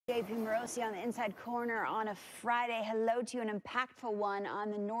JP Morosi on the inside corner on a Friday. Hello to you, an impactful one on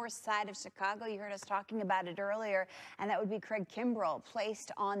the north side of Chicago. You heard us talking about it earlier, and that would be Craig Kimbrell,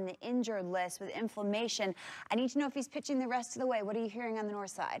 placed on the injured list with inflammation. I need to know if he's pitching the rest of the way. What are you hearing on the north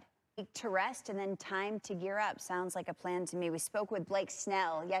side? To rest and then time to gear up. Sounds like a plan to me. We spoke with Blake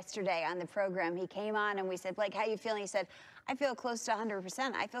Snell yesterday on the program. He came on and we said, Blake, how you feeling? He said, I feel close to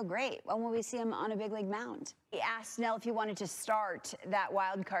 100%. I feel great. When will we see him on a big league mound? He asked Snell if he wanted to start that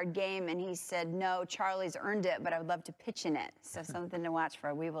wild card game, and he said, no, Charlie's earned it, but I would love to pitch in it. So something to watch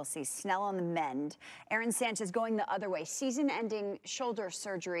for. We will see. Snell on the mend. Aaron Sanchez going the other way. Season-ending shoulder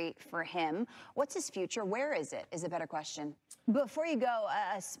surgery for him. What's his future? Where is it? Is a better question. Before you go,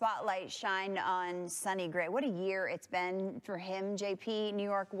 a spotlight shine on Sonny Gray. What a year it's been for him, JP. New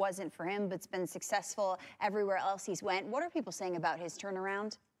York wasn't for him, but it's been successful everywhere else he's went. What are people saying about his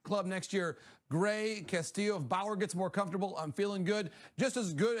turnaround? Club next year, Gray, Castillo. If Bauer gets more comfortable, I'm feeling good. Just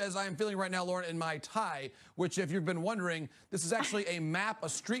as good as I am feeling right now, Lauren, in my tie, which, if you've been wondering, this is actually a map, a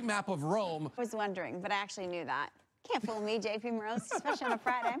street map of Rome. I was wondering, but I actually knew that. Can't fool me, JP Morosi, especially on a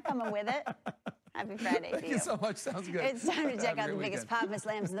Friday. I'm coming with it. Happy Friday to you. Thank you so much. Sounds good. It's time to check out the biggest Papa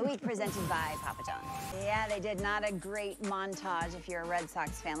Slams of the week, presented by Papa John's. Yeah, they did not a great montage if you're a Red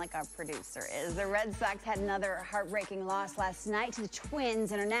Sox fan like our producer is. The Red Sox had another heartbreaking loss last night to the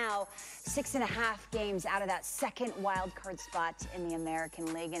Twins and are now 6.5 games out of that second wild card spot in the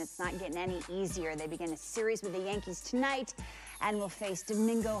American League, and it's not getting any easier. They begin a series with the Yankees tonight and will face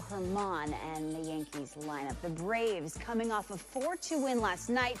Domingo Germán and the Yankees lineup. The Braves, coming off a 4-2 win last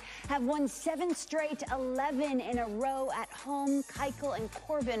night, have won 7 straight, 11 in a row at home. Keuchel and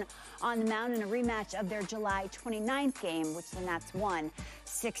Corbin on the mound in a rematch of their July 29th game, which the Nats won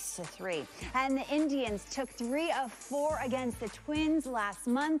 6-3. And the Indians took 3 of 4 against the Twins last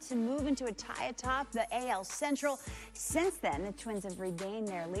month to move into a tie atop the AL Central. Since then, the Twins have regained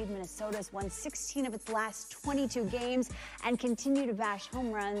their lead. Minnesota's won 16 of its last 22 games and continue to bash home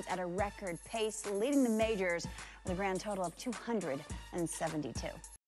runs at a record pace, leading the majors with a grand total of 272.